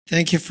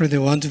Thank you for the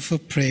wonderful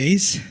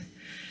praise.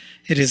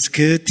 It is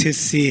good to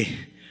see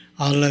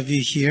all of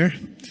you here.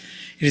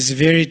 It is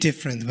very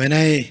different. When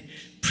I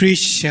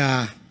preach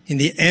in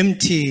the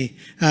empty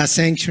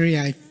sanctuary,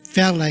 I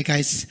felt like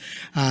I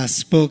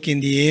spoke in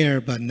the air,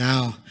 but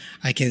now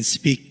I can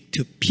speak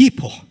to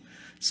people.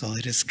 So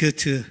it is good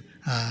to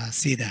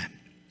see that.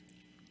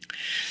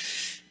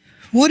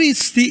 What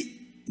is the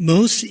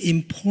most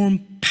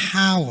important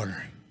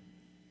power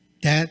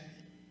that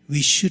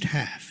we should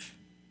have?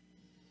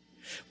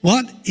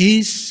 What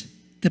is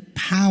the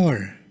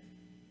power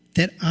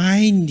that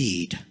I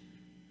need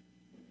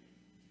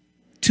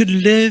to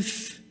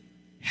live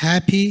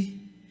happy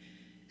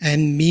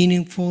and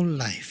meaningful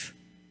life?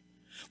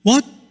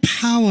 What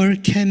power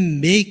can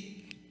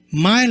make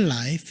my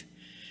life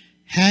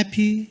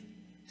happy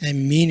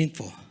and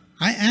meaningful?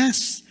 I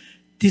ask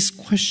this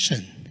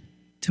question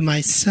to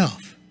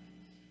myself.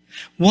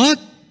 What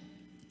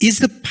is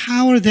the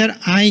power that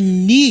I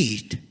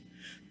need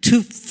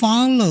to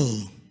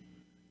follow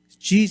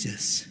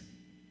Jesus?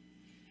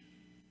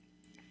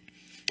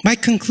 My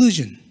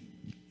conclusion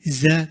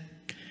is that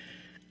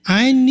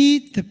I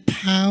need the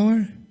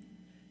power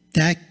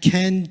that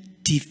can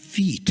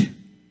defeat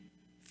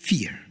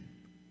fear,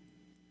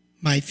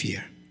 my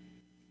fear.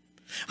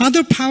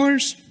 Other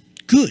powers,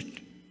 good.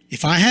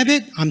 If I have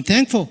it, I'm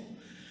thankful.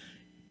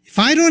 If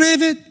I don't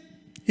have it,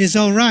 it's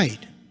all right.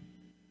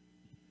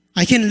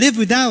 I can live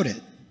without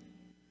it.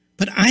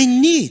 But I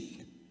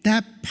need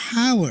that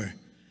power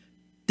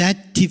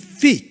that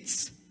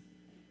defeats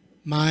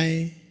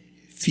my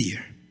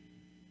fear.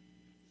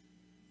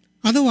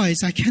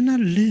 Otherwise, I cannot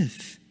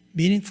live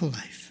meaningful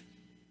life.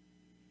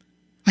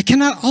 I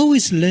cannot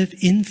always live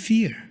in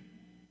fear.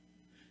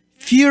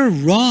 Fear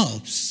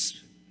robs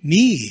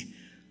me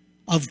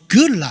of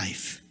good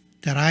life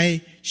that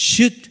I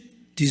should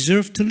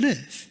deserve to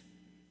live.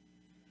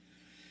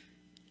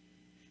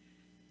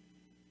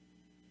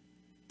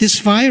 This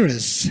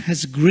virus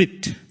has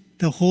gripped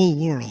the whole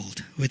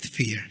world with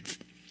fear.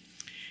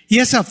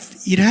 Yes,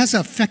 it has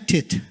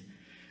affected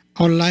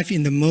our life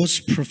in the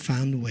most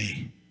profound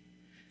way.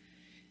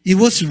 It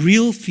was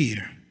real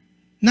fear,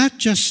 not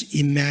just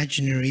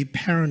imaginary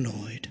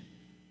paranoid.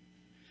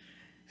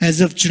 As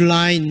of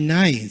July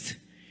 9th,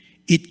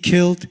 it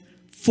killed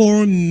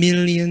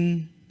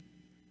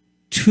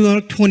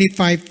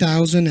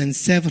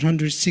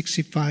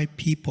 4,225,765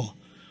 people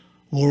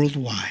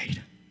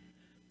worldwide.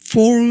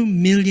 4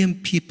 million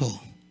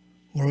people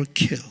were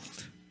killed.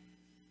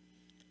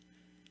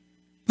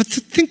 But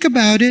to think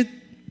about it,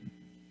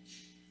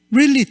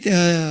 really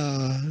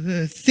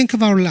think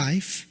of our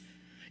life.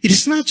 It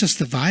is not just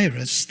the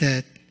virus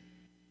that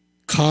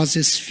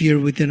causes fear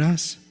within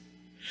us.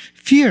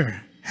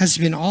 Fear has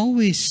been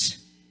always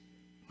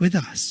with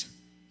us.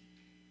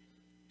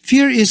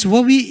 Fear is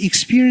what we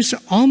experience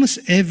almost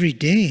every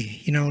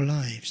day in our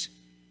lives.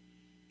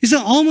 It's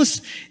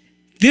almost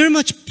very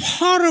much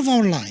part of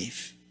our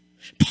life,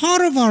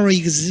 part of our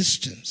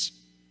existence.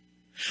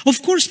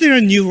 Of course, there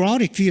are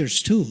neurotic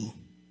fears too.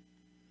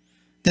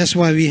 That's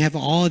why we have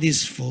all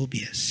these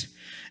phobias: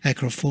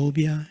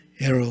 acrophobia,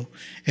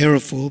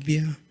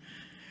 aerophobia,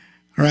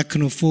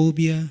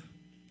 arachnophobia,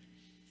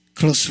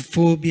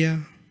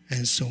 claustrophobia,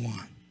 and so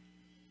on.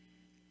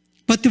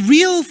 But the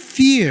real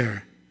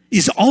fear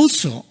is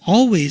also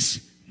always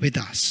with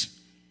us.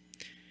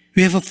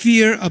 We have a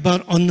fear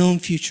about unknown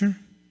future,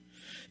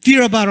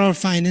 fear about our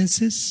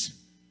finances,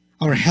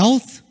 our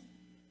health,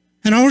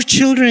 and our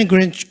children and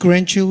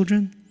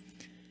grandchildren,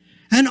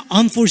 and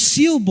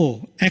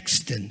unforeseeable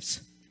accidents,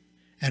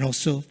 and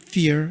also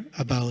fear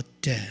about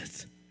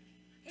death.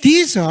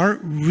 These are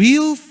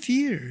real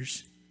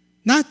fears,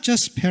 not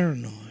just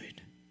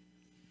paranoid.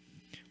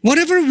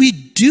 Whatever we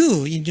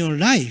do in your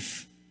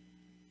life,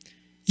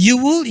 you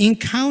will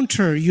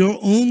encounter your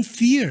own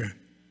fear.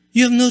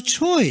 You have no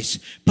choice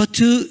but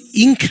to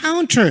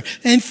encounter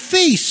and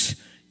face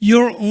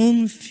your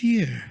own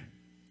fear.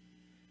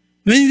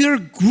 When we are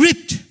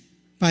gripped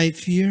by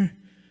fear,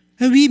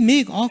 and we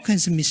make all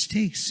kinds of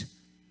mistakes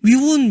we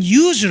wouldn't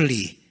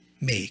usually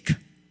make.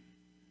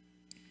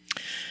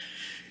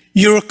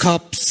 Euro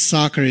Cup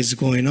soccer is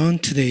going on.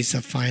 Today is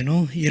a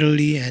final.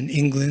 Italy and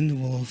England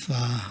will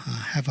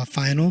have a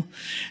final.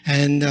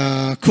 And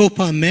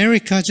Copa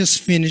America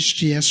just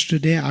finished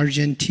yesterday.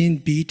 Argentina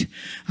beat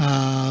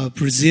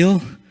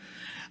Brazil.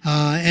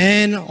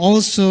 And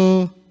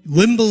also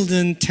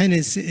Wimbledon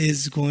tennis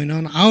is going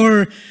on.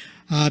 Our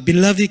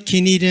beloved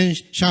Canadian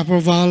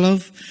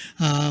Shapovalov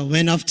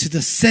went up to the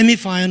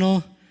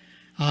semifinal.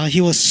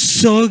 He was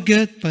so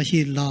good, but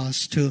he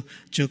lost to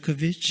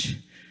Djokovic.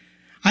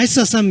 I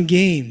saw some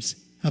games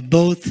of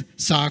both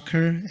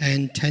soccer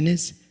and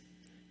tennis,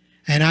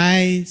 and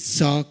I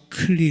saw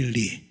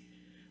clearly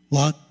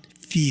what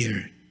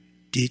fear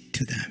did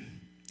to them.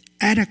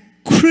 At a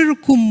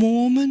critical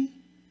moment,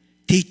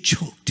 they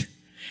choked.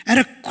 At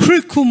a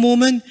critical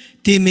moment,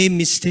 they made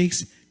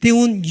mistakes they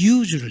won't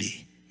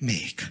usually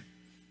make.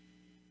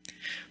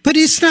 But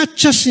it's not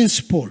just in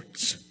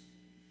sports.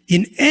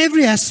 In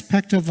every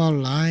aspect of our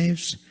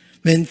lives,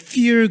 when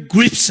fear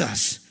grips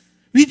us,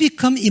 we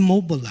become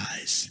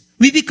immobilized.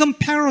 We become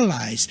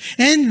paralyzed,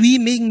 and we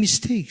make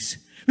mistakes.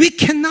 We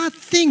cannot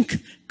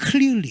think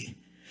clearly.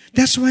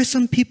 That's why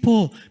some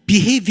people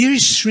behave very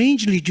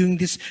strangely during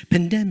this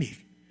pandemic.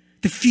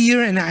 The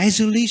fear and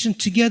isolation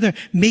together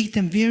make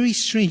them very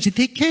strange.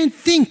 They can't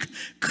think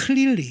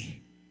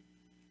clearly.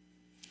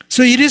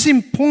 So it is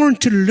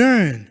important to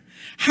learn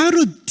how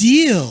to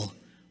deal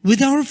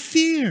with our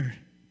fear.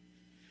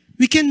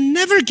 We can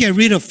never get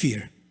rid of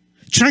fear.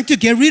 Trying to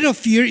get rid of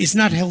fear is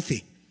not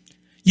healthy.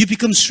 You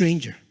become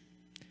stranger.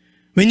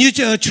 When you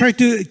try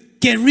to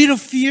get rid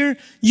of fear,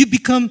 you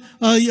become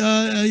be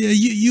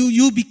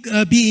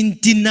in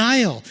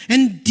denial,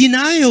 and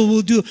denial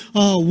will do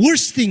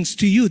worse things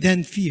to you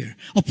than fear.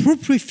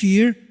 Appropriate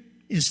fear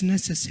is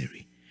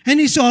necessary, and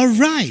it's all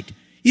right.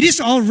 It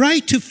is all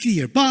right to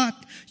fear, but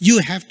you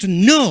have to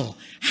know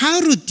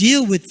how to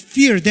deal with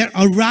fear that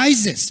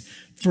arises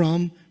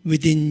from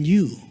within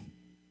you.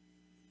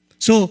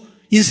 So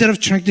instead of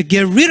trying to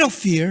get rid of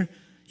fear,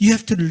 you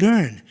have to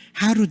learn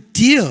how to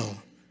deal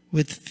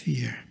with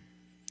fear.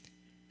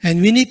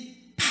 And we need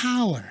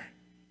power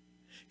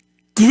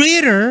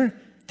greater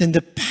than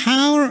the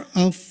power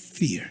of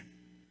fear.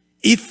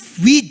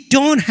 If we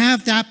don't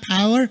have that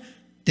power,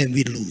 then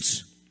we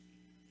lose.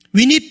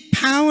 We need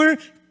power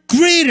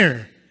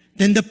greater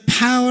than the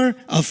power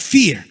of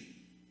fear.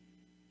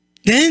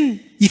 Then,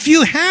 if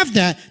you have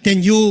that,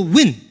 then you'll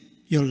win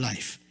your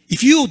life.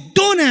 If you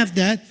don't have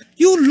that,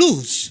 you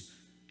lose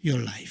your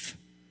life.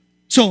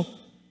 So,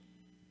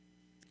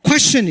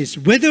 question is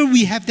whether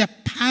we have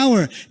that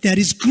power that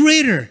is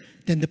greater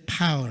than the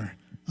power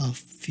of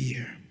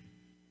fear.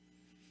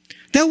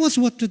 That was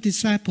what the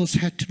disciples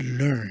had to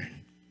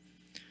learn.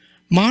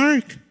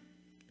 Mark,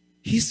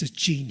 he's a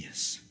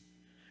genius.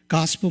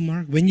 Gospel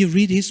Mark, when you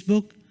read his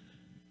book,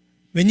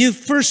 when you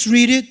first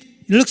read it,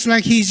 it looks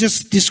like he's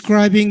just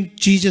describing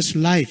Jesus'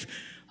 life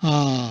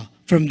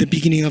from the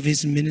beginning of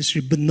his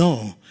ministry. But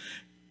no,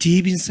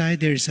 deep inside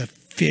there is a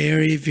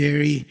very,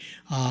 very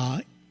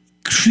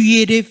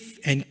creative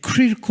and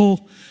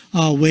critical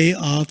way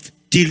of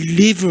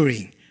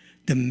delivering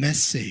the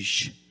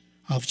message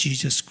of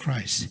Jesus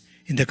Christ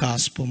in the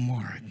Gospel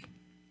Mark.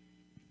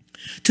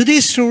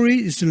 Today's story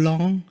is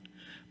long,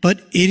 but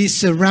it is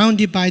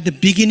surrounded by the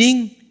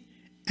beginning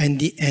and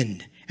the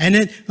end. And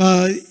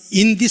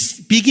in this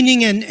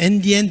beginning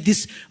and the end,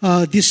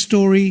 this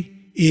story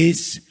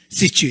is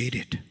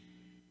situated.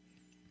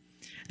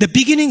 The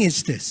beginning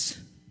is this.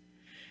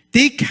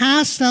 They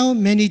cast out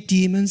many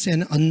demons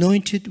and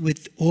anointed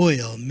with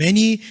oil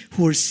many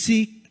who were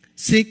sick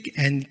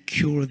and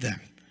cured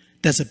them.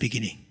 That's the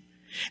beginning.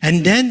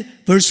 And then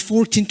verse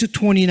 14 to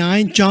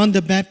 29, John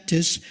the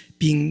Baptist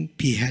being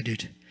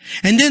beheaded.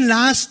 And then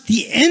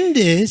the end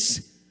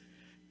is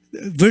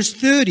verse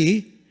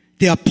 30,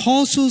 the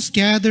apostles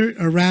gathered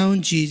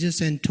around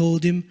Jesus and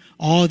told him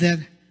all that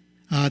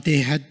they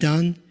had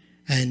done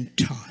and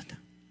taught.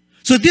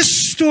 So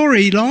this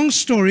story, long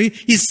story,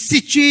 is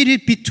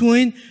situated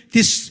between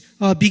this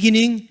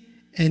beginning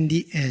and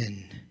the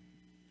end.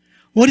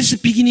 What is the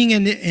beginning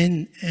and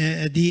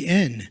the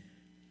end?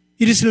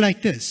 It is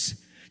like this.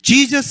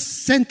 Jesus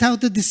sent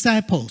out the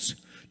disciples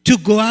to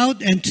go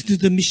out and to do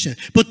the mission.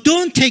 But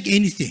don't take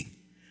anything.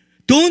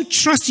 Don't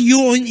trust in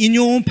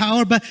your own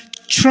power, but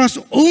trust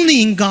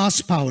only in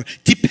God's power.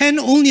 Depend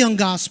only on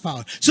God's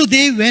power. So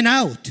they went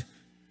out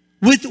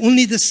with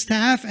only the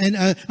staff and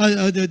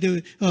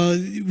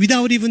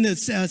without even a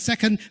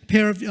second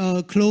pair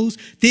of clothes.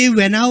 They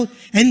went out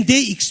and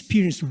they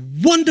experienced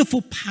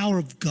wonderful power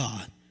of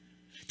God.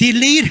 They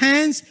laid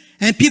hands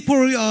and people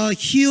were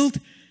healed.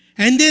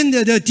 And then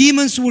the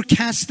demons were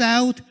cast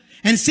out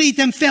and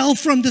Satan fell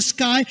from the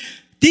sky.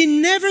 They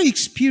never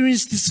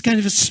experienced this kind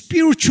of a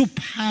spiritual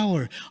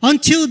power.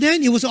 Until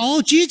then, it was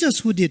all Jesus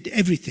who did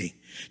everything.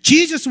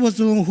 Jesus was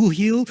the one who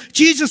healed.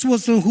 Jesus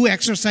was the one who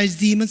exorcised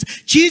demons.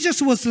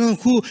 Jesus was the one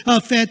who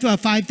fed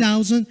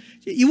 5,000.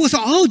 It was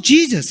all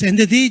Jesus. And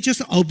they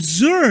just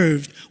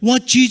observed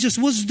what Jesus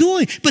was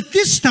doing. But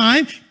this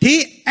time,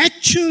 they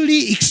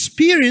actually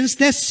experienced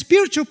that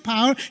spiritual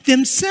power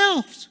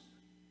themselves.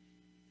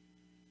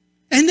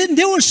 And then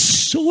they were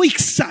so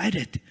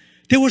excited.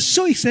 They were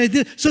so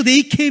excited. So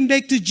they came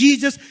back to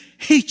Jesus.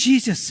 Hey,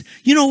 Jesus,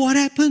 you know what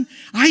happened?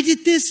 I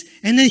did this,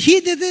 and then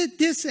he did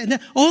this, and then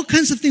all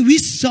kinds of things. We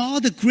saw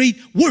the great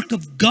work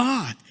of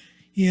God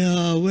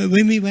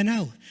when we went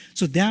out.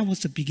 So that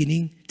was the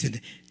beginning to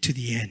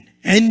the end.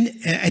 And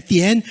at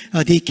the end,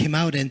 they came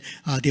out and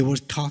they were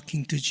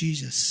talking to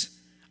Jesus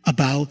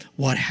about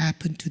what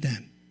happened to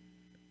them.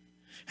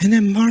 And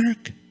then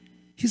Mark,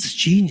 he's a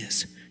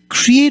genius.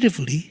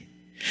 Creatively,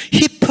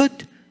 he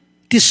put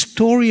this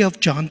story of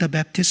John the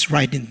Baptist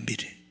right in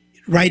between.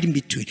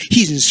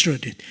 He's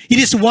inserted. It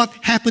is what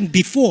happened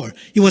before.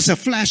 It was a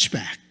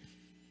flashback.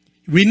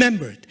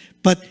 Remember it.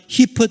 But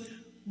he put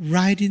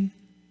right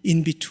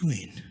in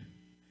between.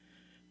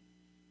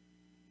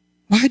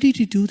 Why did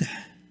he do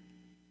that?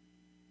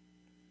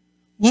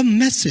 What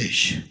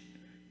message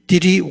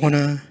did he want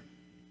to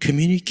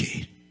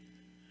communicate?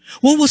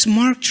 What was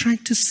Mark trying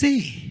to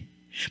say?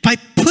 By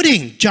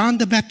putting John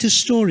the Baptist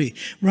story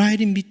right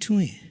in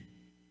between.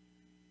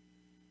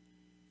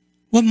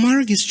 What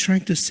Mark is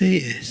trying to say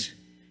is,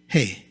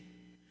 hey,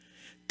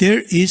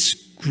 there is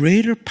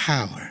greater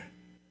power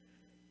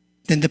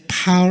than the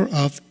power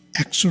of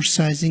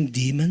exorcising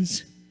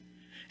demons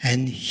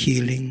and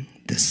healing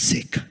the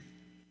sick.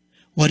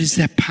 What is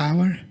that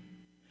power?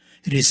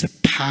 It is a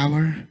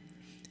power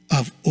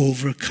of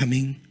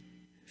overcoming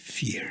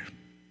fear.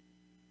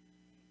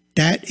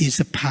 That is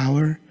a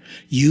power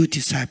you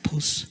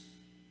disciples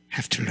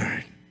have to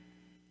learn.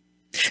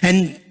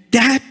 And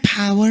that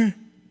power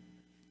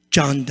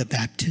John the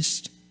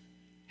Baptist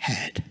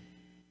had.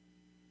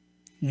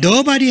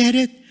 Nobody had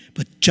it,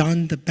 but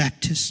John the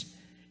Baptist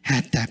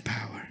had that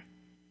power.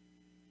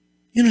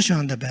 You know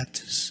John the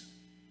Baptist?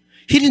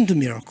 He didn't do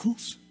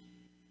miracles.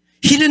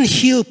 He didn't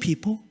heal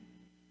people.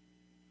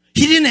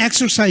 He didn't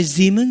exorcise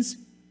demons.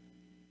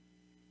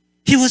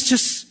 He was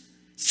just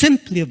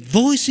simply a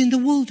voice in the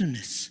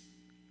wilderness.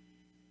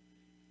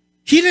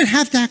 He didn't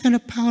have that kind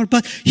of power,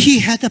 but he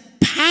had the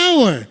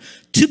power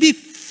to be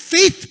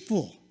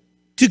faithful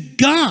to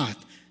God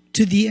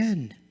to the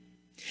end.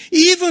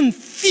 Even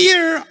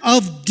fear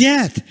of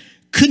death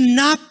could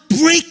not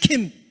break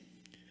him,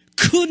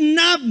 could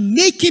not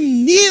make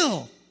him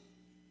kneel.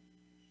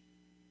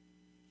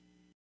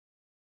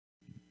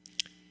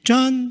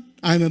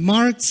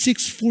 Mark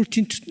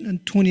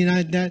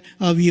 6:14-29 that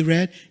we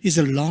read is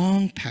a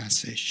long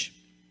passage.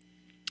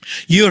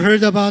 You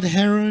heard about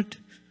Herod,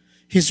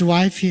 his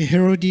wife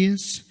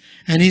Herodias,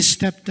 and his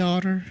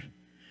stepdaughter.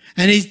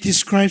 And he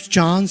describes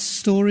John's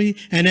story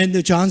and then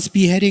John's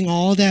beheading,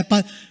 all that,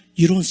 but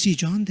you don't see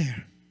John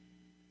there.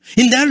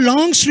 In that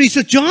long story, it's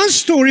a John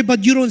story,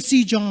 but you don't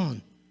see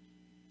John.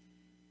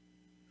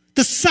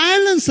 The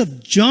silence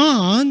of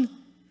John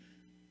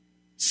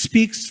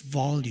speaks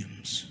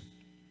volumes.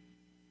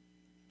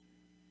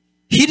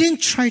 He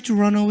didn't try to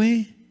run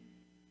away.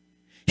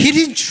 He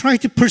didn't try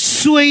to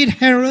persuade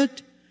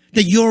Herod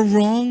that you're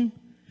wrong.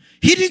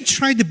 He didn't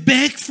try to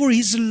beg for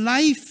his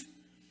life.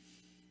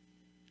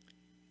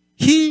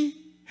 He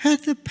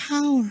had the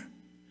power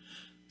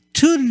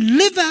to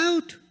live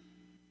out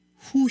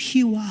who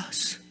he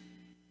was.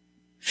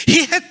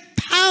 He had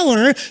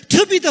power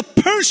to be the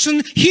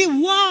person he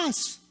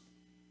was.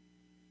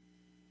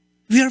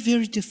 We are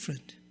very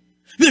different.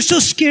 We are so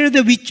scared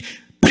that we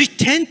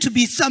pretend to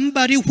be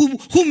somebody whom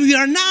we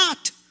are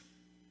not.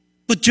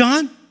 But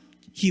John,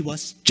 he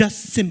was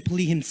just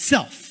simply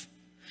himself.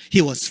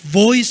 He was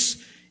voice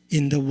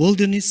in the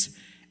wilderness,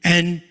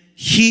 and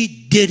he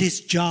did his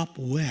job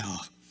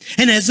well.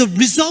 And as a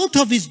result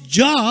of his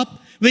job,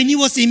 when he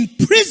was in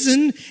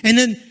prison and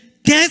then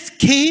death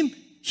came,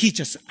 he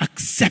just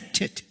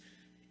accepted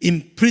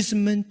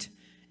imprisonment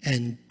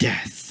and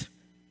death.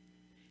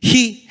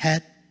 He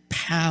had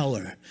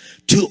power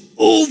to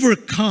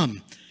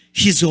overcome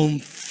his own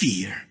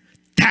fear.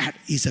 That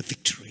is a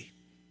victory.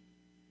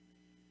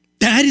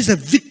 That is a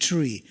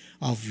victory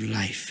of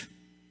life.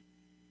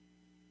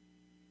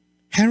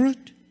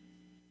 Herod,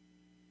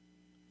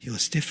 he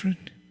was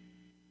different.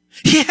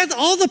 He had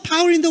all the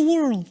power in the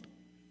world.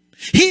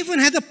 He even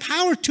had the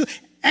power to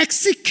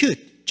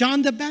execute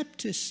John the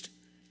Baptist.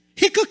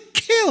 He could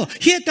kill.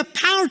 He had the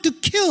power to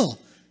kill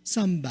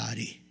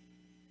somebody.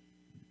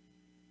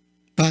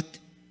 But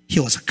he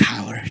was a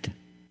coward.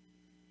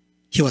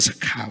 He was a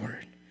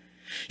coward.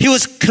 He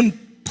was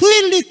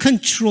completely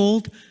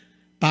controlled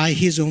by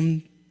his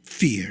own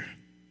fear.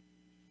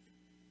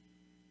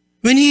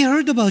 When he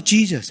heard about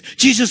Jesus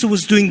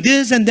was doing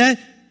this and that,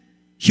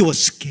 he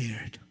was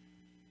scared.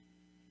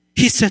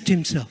 He said to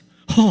himself,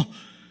 oh,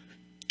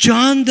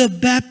 John the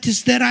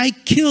Baptist that I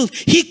killed,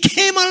 he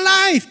came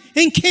alive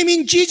and came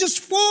in Jesus'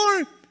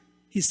 form,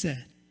 he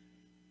said.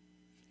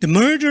 The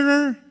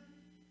murderer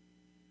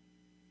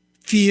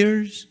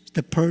fears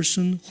the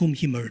person whom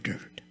he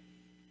murdered.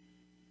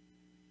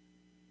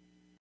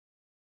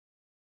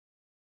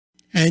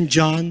 And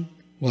John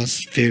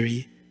was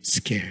very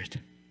scared.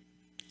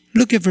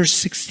 Look at verse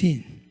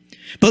 16.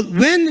 But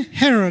when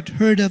Herod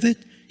heard of it,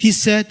 he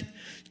said,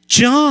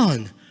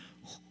 John,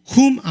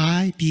 whom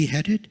I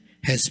beheaded,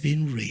 has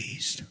been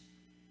raised.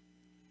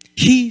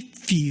 He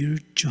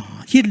feared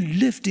John. He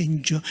lived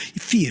in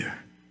fear.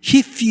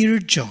 He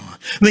feared John.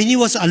 When he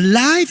was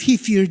alive, he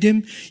feared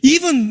him.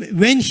 Even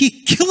when he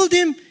killed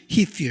him,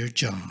 he feared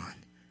John.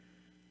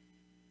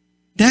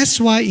 That's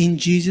why in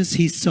Jesus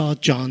he saw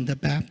John the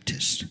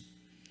Baptist.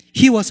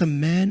 He was a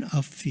man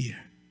of fear.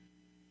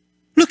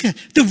 Look at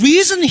the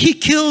reason he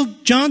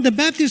killed John the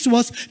Baptist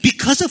was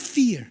because of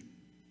fear.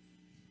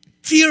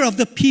 Fear of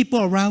the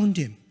people around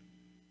him.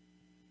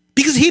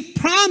 Because he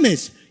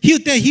promised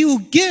that he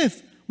would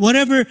give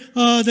whatever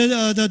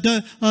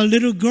the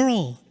little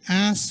girl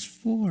asked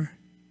for.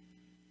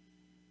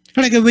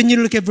 Like when you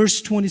look at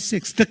verse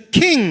 26, the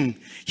king,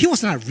 he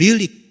was not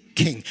really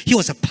king. He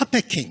was a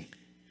puppet king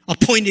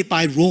appointed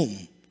by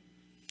Rome.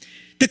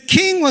 The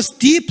king was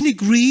deeply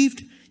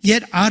grieved,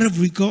 yet out of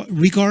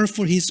regard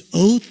for his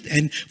oath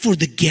and for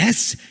the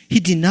guests, he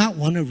did not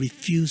want to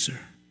refuse her.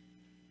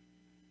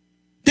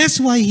 That's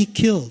why he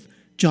killed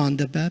John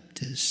the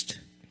Baptist.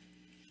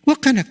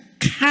 What kind of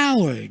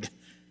coward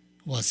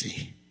was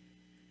he?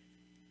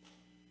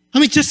 I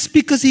mean, just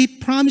because he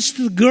promised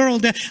the girl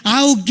that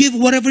I'll give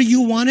whatever you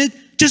wanted,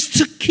 just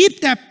to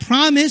keep that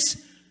promise,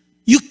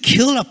 you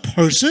kill a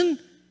person?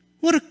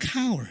 What a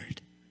coward.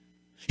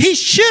 He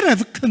should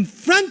have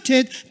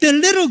confronted the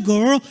little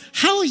girl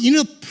how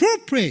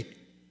inappropriate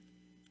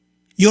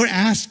your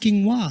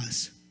asking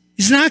was.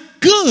 It's not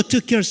good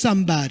to kill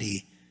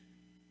somebody.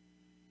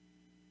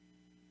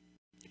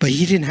 But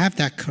he didn't have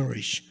that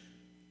courage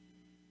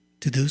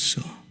to do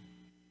so.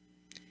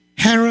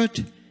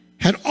 Herod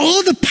had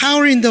all the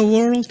power in the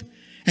world,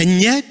 and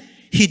yet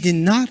he did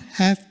not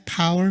have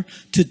power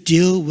to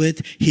deal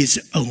with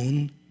his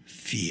own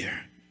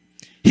fear.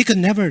 He could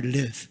never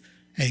live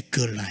a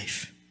good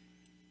life.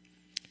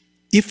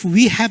 If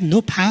we have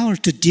no power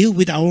to deal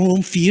with our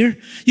own fear,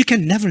 you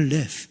can never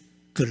live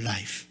a good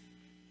life.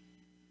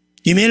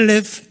 You may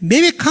live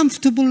maybe a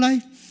comfortable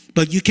life,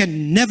 but you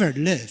can never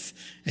live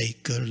a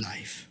good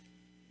life.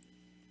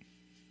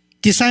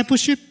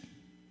 Discipleship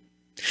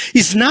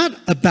is not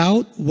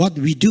about what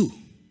we do.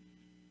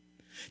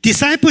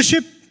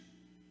 Discipleship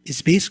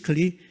is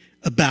basically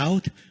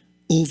about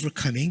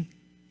overcoming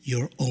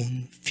your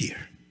own fear.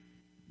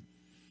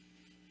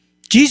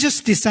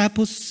 Jesus'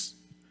 disciples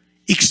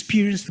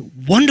experienced the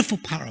wonderful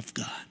power of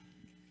God.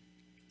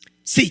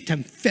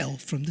 Satan fell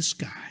from the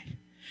sky.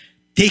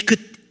 They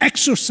could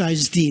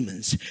exorcise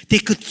demons. They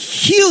could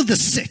heal the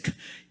sick.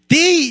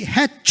 They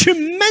had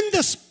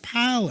tremendous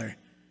power.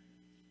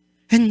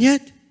 And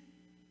yet,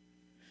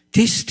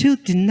 they still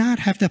did not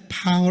have the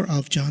power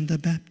of John the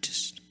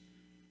Baptist.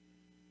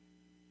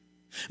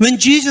 When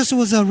Jesus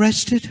was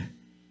arrested,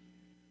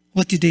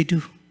 what did they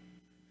do?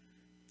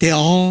 They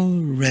all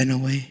ran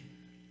away.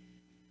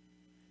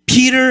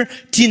 Peter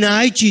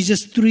denied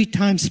Jesus 3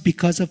 times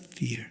because of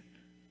fear.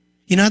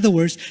 In other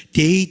words,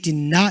 they did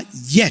not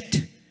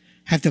yet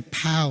have the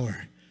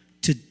power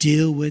to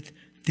deal with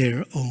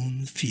their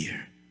own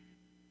fear.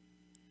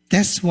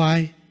 That's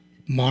why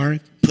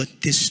Mark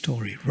put this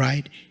story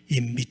right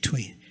in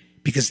between,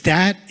 because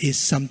that is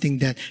something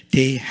that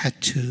they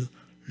had to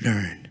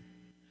learn.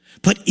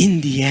 But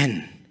in the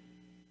end,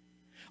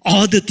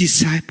 all the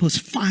disciples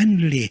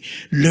finally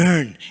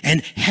learned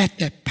and had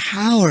that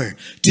power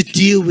to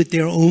deal with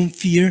their own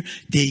fear.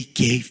 They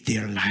gave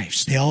their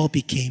lives. They all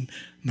became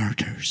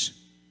martyrs.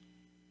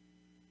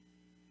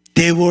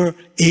 They were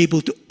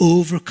able to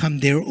overcome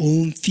their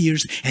own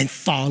fears and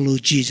follow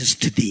Jesus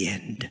to the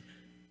end.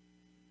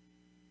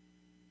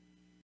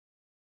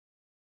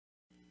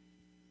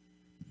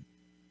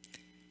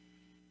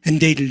 And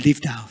they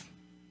lived out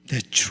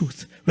the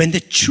truth. When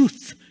the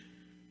truth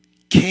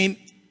came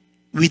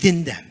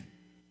within them,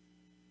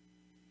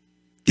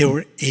 they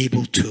were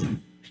able to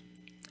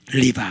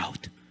live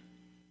out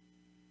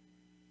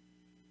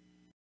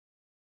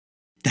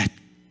that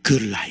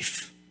good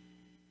life.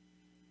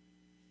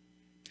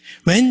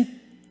 When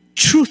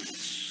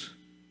truth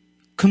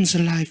comes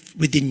alive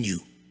within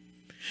you,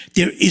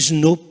 there is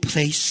no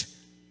place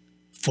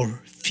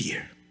for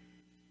fear.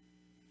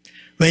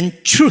 When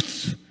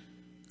truth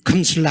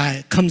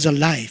comes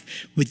alive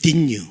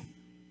within you,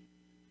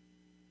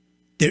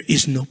 there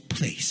is no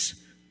place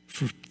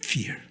for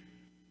fear.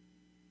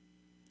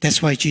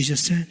 That's why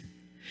Jesus said,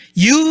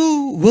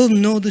 you will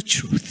know the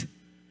truth,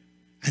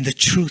 and the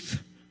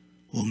truth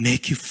will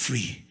make you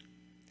free.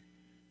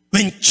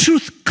 When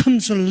truth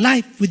comes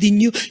alive within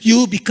you, you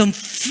will become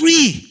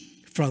free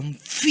from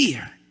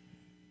fear.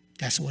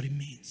 That's what it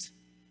means.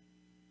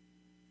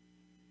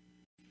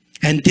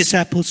 And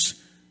disciples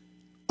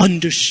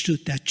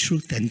understood that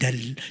truth, and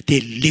then they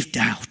lived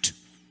out,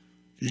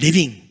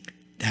 living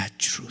that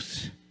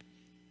truth.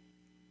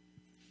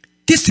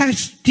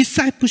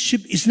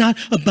 Discipleship is not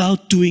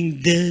about doing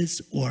this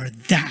or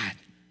that.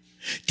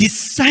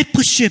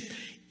 Discipleship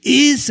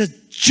is a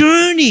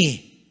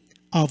journey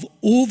of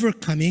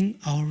overcoming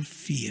our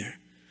fear.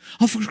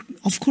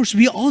 Of course,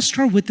 we all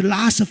start with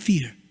lots of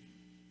fear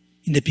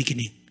in the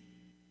beginning.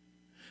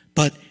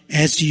 But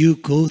as you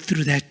go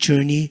through that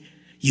journey,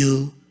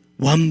 you,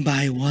 one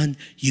by one,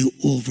 you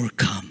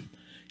overcome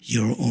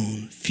your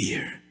own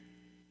fear.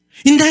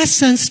 In that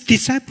sense,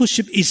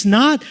 discipleship is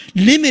not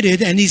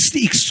limited and is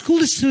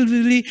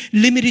exclusively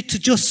limited to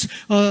just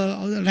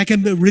like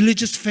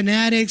religious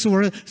fanatics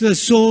or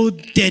so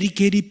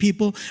dedicated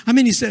people. I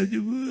mean,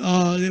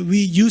 we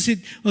use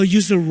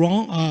the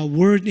wrong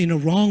word in a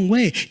wrong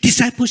way.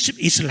 Discipleship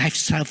is a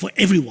lifestyle for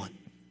everyone,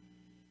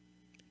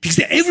 because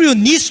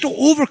everyone needs to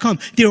overcome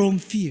their own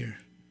fear.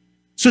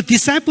 So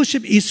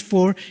discipleship is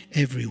for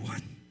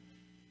everyone.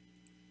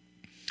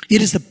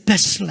 It is the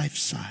best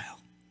lifestyle.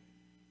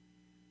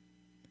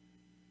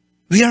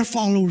 We are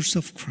followers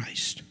of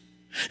Christ.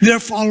 We are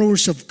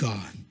followers of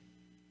God.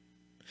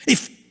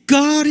 If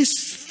God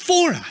is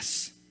for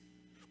us,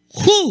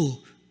 who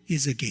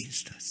is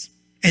against us?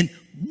 And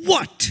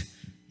what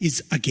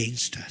is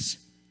against us?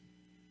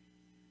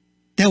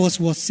 That was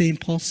what St.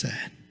 Paul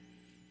said.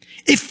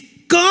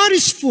 If God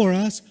is for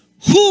us,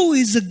 who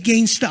is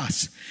against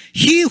us?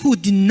 He who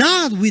did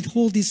not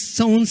withhold his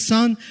own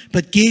son,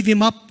 but gave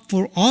him up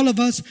for all of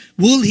us,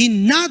 will He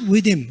not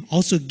with Him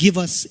also give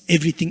us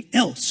everything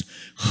else?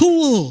 Who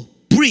will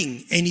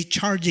bring any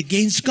charge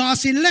against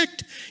God's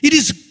elect? It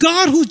is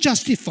God who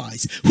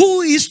justifies.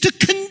 Who is to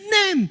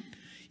condemn?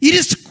 It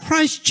is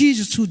Christ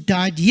Jesus who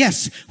died,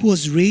 yes, who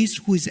was raised,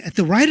 who is at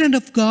the right hand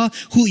of God,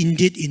 who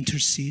indeed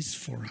intercedes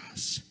for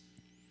us.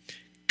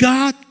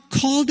 God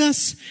called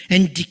us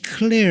and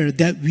declared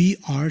that we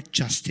are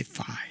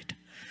justified.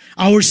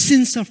 Our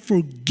sins are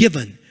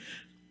forgiven.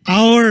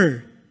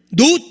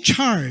 No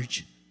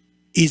charge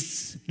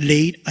is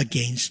laid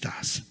against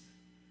us.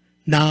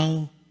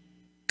 Now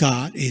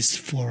God is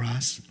for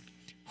us.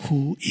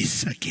 Who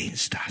is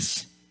against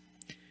us?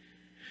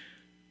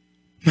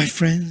 My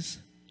friends,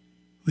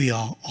 we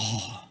are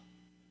all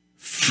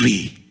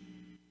free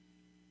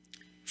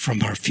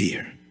from our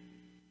fear.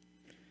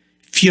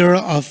 Fear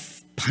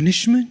of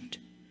punishment,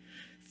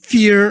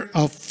 fear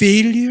of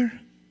failure,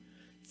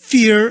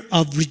 fear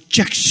of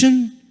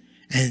rejection,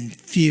 and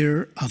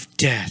fear of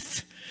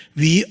death.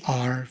 We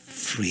are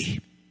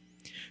free.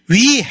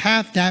 We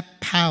have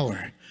that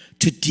power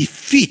to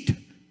defeat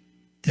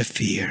the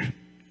fear.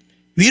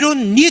 We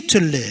don't need to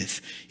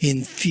live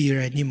in fear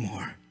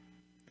anymore.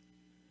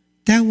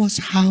 That was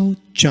how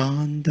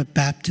John the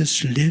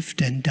Baptist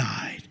lived and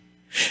died.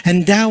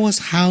 And that was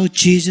how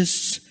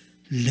Jesus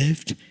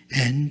lived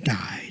and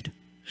died.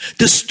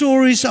 The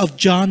stories of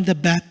John the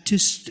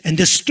Baptist and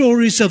the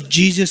stories of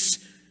Jesus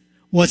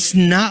were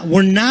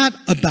not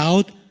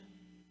about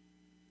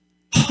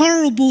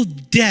horrible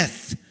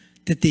death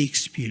that they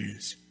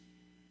experienced.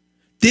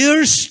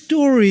 Their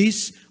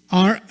stories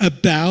are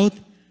about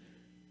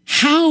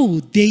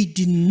how they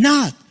did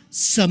not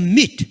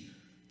submit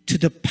to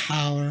the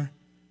power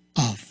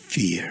of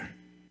fear.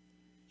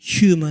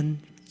 Human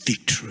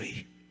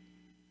victory.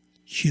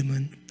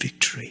 Human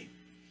victory.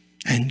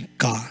 And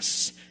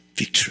God's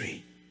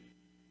victory.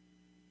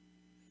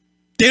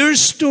 Their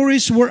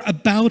stories were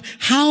about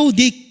how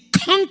they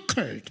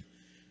conquered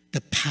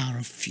the power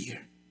of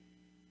fear.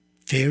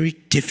 Very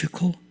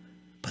difficult,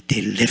 but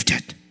they lived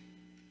it.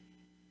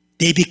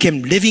 They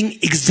became living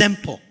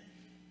example.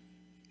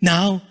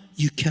 Now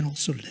you can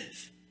also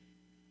live.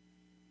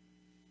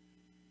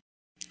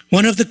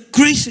 One of the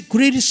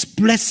greatest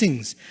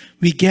blessings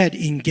we get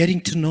in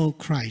getting to know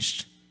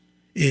Christ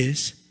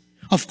is,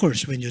 of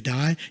course, when you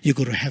die, you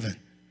go to heaven.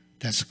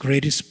 That's the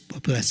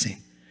greatest blessing.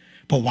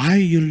 But while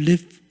you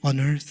live on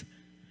earth,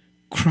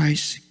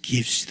 Christ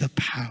gives you the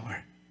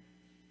power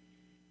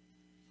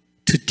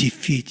to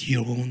defeat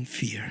your own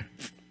fear.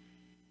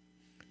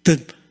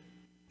 The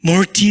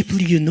more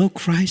deeply you know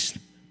Christ,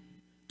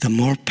 the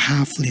more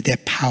powerfully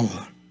that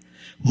power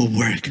will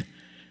work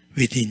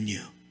within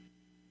you.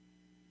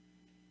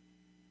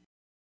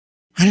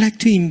 I'd like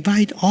to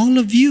invite all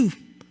of you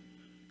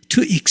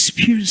to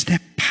experience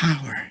that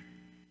power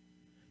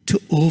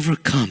to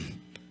overcome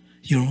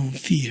your own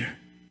fear.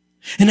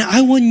 And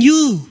I want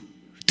you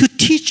to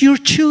teach your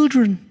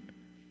children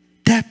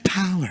that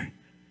power,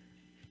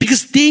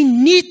 because they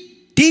need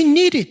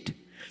it.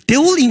 They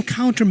will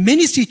encounter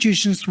many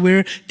situations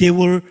where they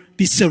will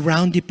be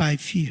surrounded by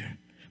fear.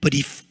 But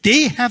if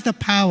they have the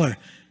power,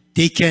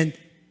 they can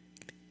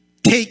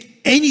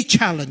take any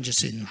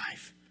challenges in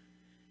life.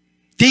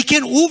 They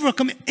can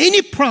overcome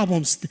any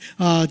problems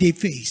they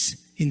face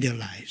in their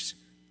lives.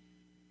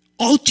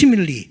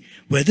 Ultimately,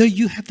 whether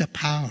you have the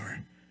power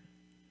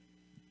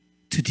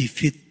to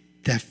defeat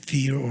that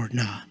fear or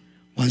not,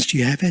 once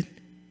you have it,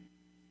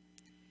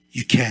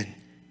 you can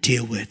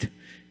deal with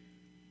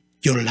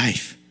your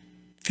life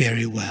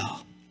very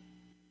well.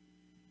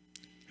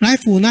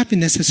 Life will not be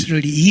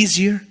necessarily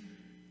easier,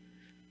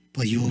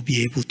 but you will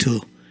be able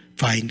to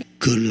find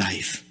good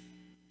life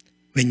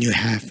when you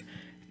have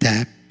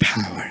that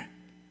power.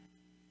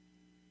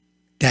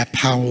 That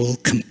power will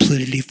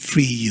completely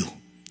free you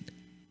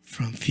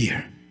from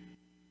fear.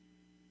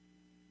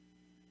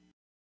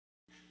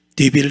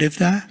 Do you believe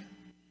that?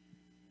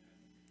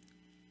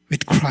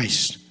 With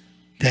Christ,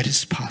 that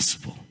is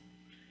possible.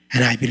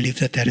 And I believe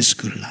that that is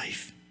good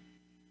life.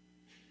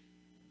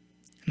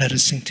 Let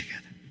us sing together.